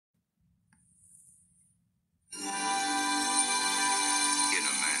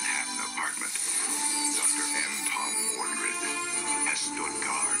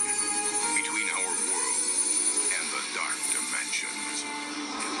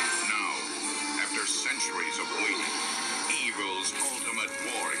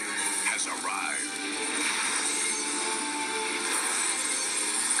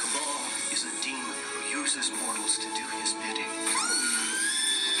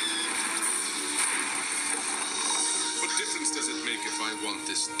make if I want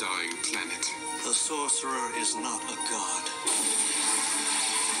this dying planet? The sorcerer is not a god.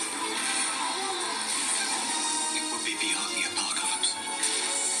 It would be beyond the apocalypse.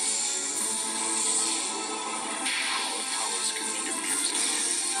 Our powers confuse me.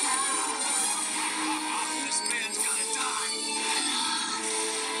 This man's gonna die.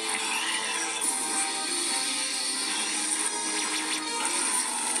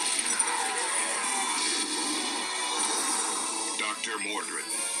 Dr. Mordrid,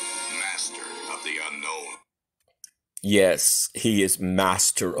 master of the unknown. Yes, he is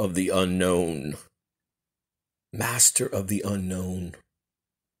master of the unknown. Master of the unknown.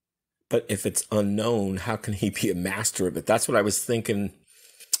 But if it's unknown, how can he be a master of it? That's what I was thinking.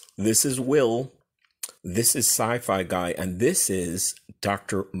 This is Will. This is Sci-Fi Guy. And this is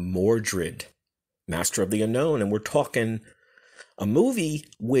Doctor Mordrid, master of the unknown. And we're talking a movie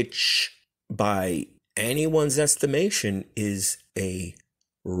which, by anyone's estimation, is a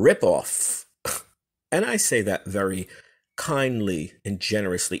ripoff. And I say that very kindly and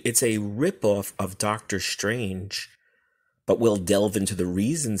generously. It's a ripoff of Doctor Strange, but we'll delve into the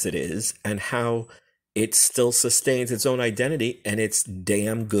reasons it is and how it still sustains its own identity, and it's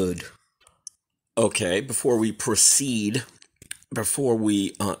damn good. Okay, before we proceed, before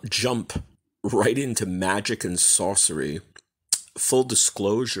we jump right into magic and sorcery, full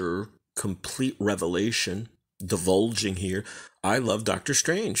disclosure, complete revelation, divulging here, I love Doctor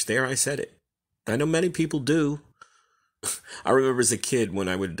Strange. There, I said it. I know many people do. I remember as a kid when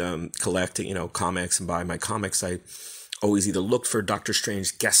I would collect, comics and buy my comics, I always either looked for Doctor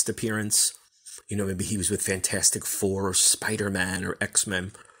Strange's guest appearance. Maybe he was with Fantastic Four or Spider-Man or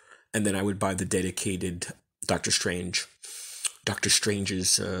X-Men. And then I would buy the dedicated Doctor Strange's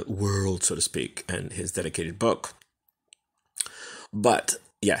world, so to speak, and his dedicated book. But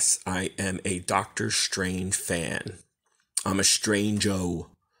yes, I am a Doctor Strange fan. I'm a Strange-o.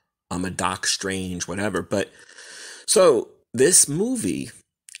 I'm a Doc Strange, whatever. But so this movie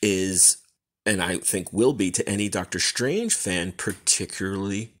is, and I think will be to any Doctor Strange fan,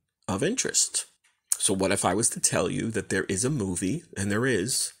 particularly of interest. So what if I was to tell you that there is a movie, and there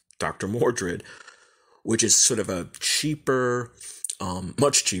is, Doctor Mordrid, which is sort of a cheaper,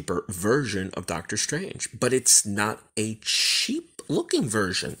 much cheaper version of Doctor Strange, but it's not a cheap looking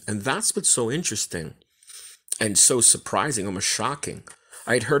version. And that's what's so interesting and so surprising, almost shocking.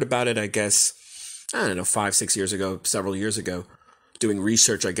 I'd heard about it, I guess, 5-6 years ago, several years ago, doing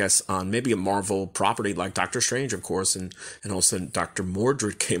research, I guess, on maybe a Marvel property like Doctor Strange, of course, and all of a sudden Dr.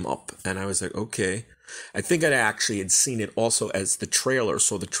 Mordrid came up, and I was like, okay. I think I actually had seen it also as the trailer,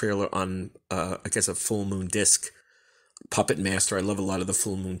 saw the trailer on, I guess, a Full Moon disc. Puppet Master, I love a lot of the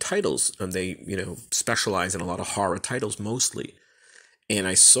Full Moon titles, and they, specialize in a lot of horror titles mostly. And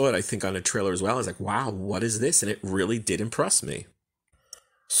I saw it, I think, on a trailer as well. I was like, wow, what is this? And it really did impress me.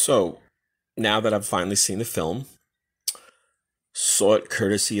 So, now that I've finally seen the film, saw it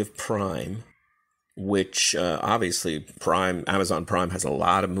courtesy of Prime, which obviously Amazon Prime has a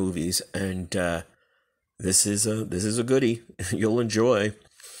lot of movies, and this is a goodie you'll enjoy.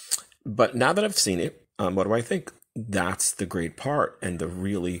 But now that I've seen it, what do I think? That's the great part and the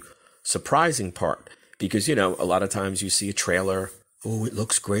really surprising part, because a lot of times you see a trailer, oh, it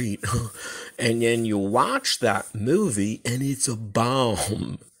looks great, and then you watch that movie and it's a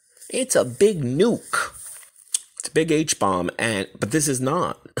bomb. It's a big nuke. It's a big H-bomb, but this is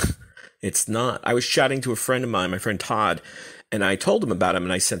not. It's not. I was chatting to a friend of mine, my friend Todd, and I told him about him,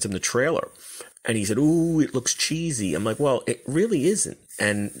 and I sent him the trailer. And he said, ooh, it looks cheesy. I'm like, well, it really isn't.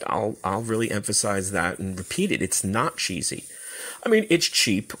 And I'll really emphasize that and repeat it. It's not cheesy. I mean, it's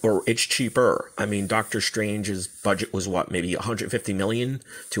cheap, or it's cheaper. I mean, Doctor Strange's budget was what, maybe 150 million,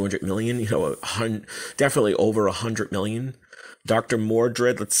 200 million, definitely over 100 million. Dr.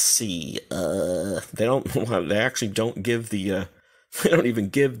 Mordrid, let's see. They actually don't give the, they don't even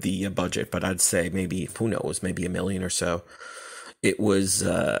give the budget, but I'd say maybe, who knows, maybe $1 million or so. It was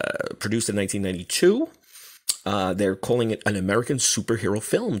produced in 1992. They're calling it an American superhero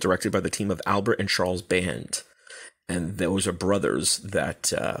film directed by the team of Albert and Charles Band. And those are brothers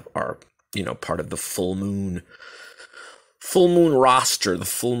that are, part of the Full Moon roster, the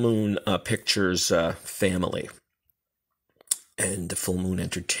Full Moon Pictures family. And the Full Moon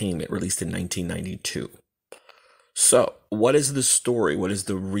Entertainment, released in 1992. So, what is the story? What is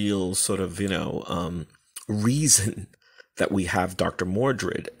the real sort of, reason that we have Dr.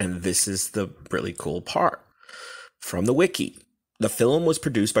 Mordrid? And this is the really cool part. From the wiki, the film was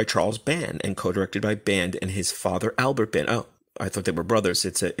produced by Charles Band and co-directed by Band and his father, Albert Band. Oh, I thought they were brothers.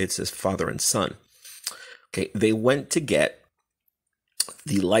 It's his father and son. Okay, they went to get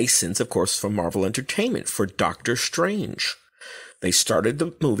the license, of course, from Marvel Entertainment for Doctor Strange. They started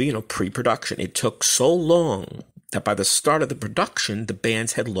the movie, pre-production. It took so long that by the start of the production, the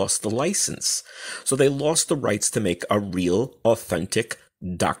bands had lost the license. So they lost the rights to make a real, authentic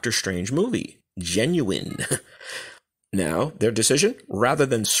Doctor Strange movie. Genuine. Now, their decision, rather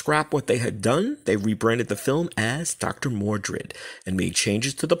than scrap what they had done, they rebranded the film as Doctor Mordrid and made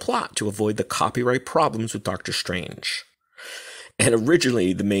changes to the plot to avoid the copyright problems with Doctor Strange. And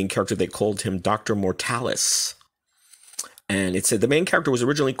originally, the main character, they called him Doctor Mortalis. And it said the main character was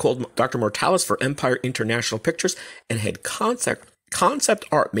originally called Dr. Mortalis for Empire International Pictures and had concept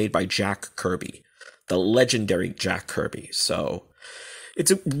art made by Jack Kirby, the legendary Jack Kirby. So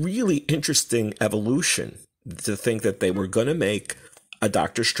it's a really interesting evolution to think that they were going to make a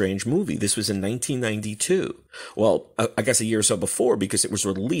Doctor Strange movie. This was in 1992. Well, I guess a year or so before, because it was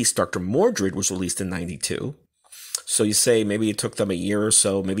released. Doctor Mordrid was released in 92. So you say maybe it took them a year or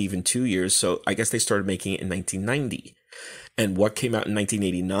so, maybe even 2 years. So I guess they started making it in 1990. And what came out in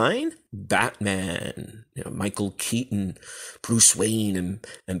 1989? Batman. Michael Keaton, Bruce Wayne,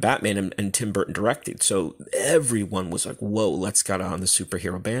 and Batman, and Tim Burton directed. So everyone was like, whoa, let's get on the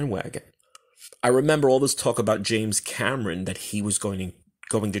superhero bandwagon. I remember all this talk about James Cameron, that he was going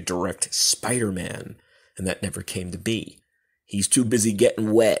to direct Spider-Man, and that never came to be. He's too busy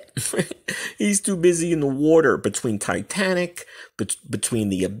getting wet. He's too busy in the water between Titanic, between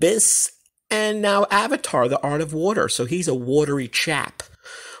The Abyss, and now Avatar, The Art of Water. So he's a watery chap.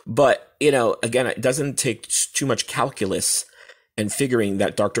 But, again, it doesn't take too much calculus and figuring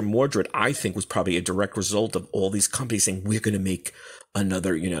that Dr. Mordrid, I think, was probably a direct result of all these companies saying, we're going to make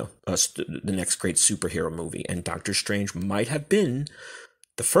another, the next great superhero movie. And Doctor Strange might have been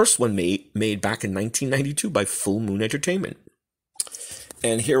the first one made back in 1992 by Full Moon Entertainment.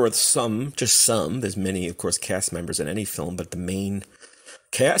 And here are just some, there's many, of course, cast members in any film, but the main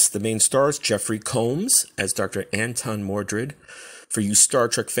cast, the main stars, Jeffrey Combs as Dr. Anton Mordrid. For you Star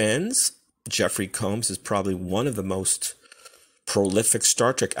Trek fans, Jeffrey Combs is probably one of the most prolific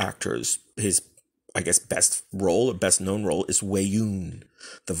Star Trek actors. His, I guess, best role or best known role is Weyoun,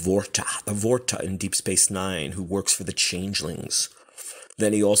 the Vorta in Deep Space Nine, who works for the Changelings.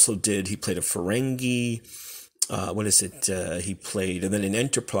 Then he played a Ferengi. He played, and then in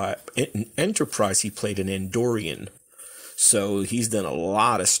Enterprise, he played an Andorian. So he's done a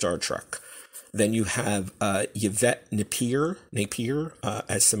lot of Star Trek. Then you have Yvette Napier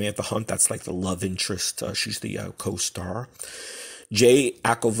as Samantha Hunt. That's like the love interest. She's the co-star. Jay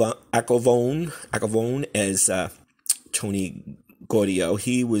Aquavone as Tony Gaudio.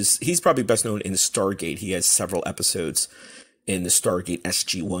 He's probably best known in Stargate. He has several episodes in the Stargate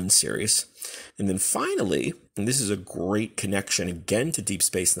SG-1 series. And then finally, and this is a great connection again to Deep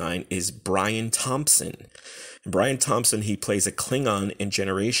Space Nine, is Brian Thompson. And Brian Thompson, he plays a Klingon in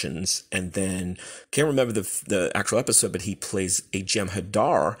Generations, and then, can't remember the actual episode, but he plays a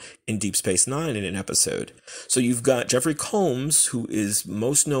Jem'Hadar in Deep Space Nine in an episode. So you've got Jeffrey Combs, who is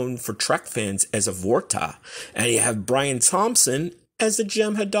most known for Trek fans as a Vorta, and you have Brian Thompson as a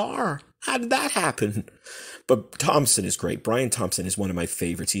Jem'Hadar. How did that happen? But Thompson is great. Brian Thompson is one of my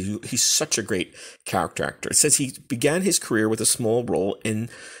favorites. He's such a great character actor. It says he began his career with a small role in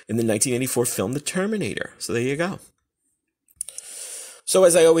the 1984 film The Terminator. So there you go. So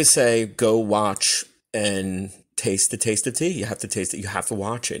as I always say, go watch and taste the taste of tea. You have to taste it. You have to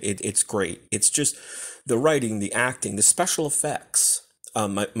watch it. It's great. It's just the writing, the acting, the special effects.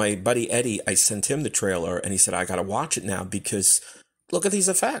 My buddy Eddie, I sent him the trailer and he said, I got to watch it now because look at these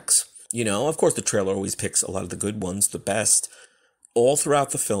effects. Of course, the trailer always picks a lot of the good ones, the best. All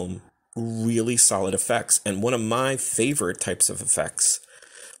throughout the film, really solid effects. And one of my favorite types of effects,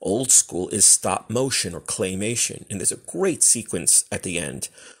 old school, is stop motion or claymation. And there's a great sequence at the end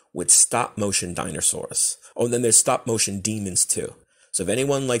with stop motion dinosaurs. Oh, and then there's stop motion demons too. So if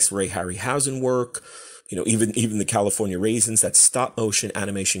anyone likes Ray Harryhausen work, even the California Raisins, that stop motion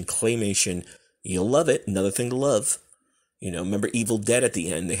animation, claymation, you'll love it. Another thing to love. Remember Evil Dead at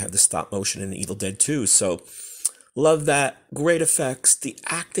the end? They have the stop motion in Evil Dead 2. So, love that. Great effects. The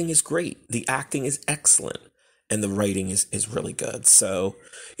acting is great. The acting is excellent. And the writing is really good. So,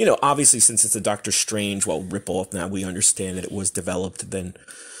 obviously, since it's a Doctor Strange, ripoff now, we understand that it was developed, then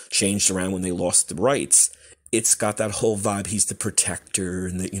changed around when they lost the rights. It's got that whole vibe. He's the protector,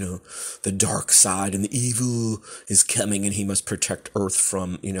 and the dark side, and the evil is coming, and he must protect Earth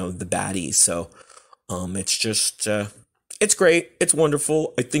from, the baddies. So, it's just... It's great. It's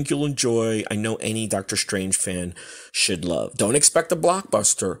wonderful. I think you'll enjoy. I know any Doctor Strange fan should love. Don't expect a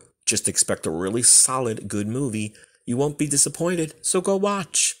blockbuster. Just expect a really solid, good movie. You won't be disappointed. So go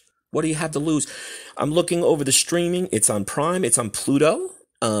watch. What do you have to lose? I'm looking over the streaming. It's on Prime. It's on Pluto.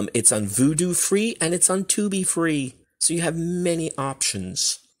 It's on Vudu free. And it's on Tubi free. So you have many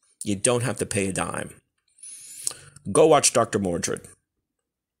options. You don't have to pay a dime. Go watch Doctor Mordrid.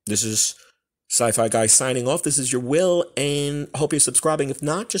 This is Sci-Fi Guy signing off. This is your Will, and I hope you're subscribing. If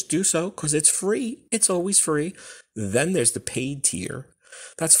not, just do so, because it's free. It's always free. Then there's the paid tier.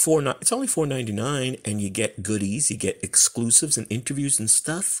 That's it's only $4.99, and you get goodies. You get exclusives and interviews and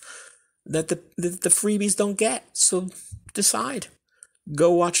stuff that the freebies don't get. So decide.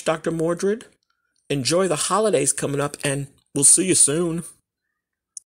 Go watch Dr. Mordrid. Enjoy the holidays coming up, and we'll see you soon.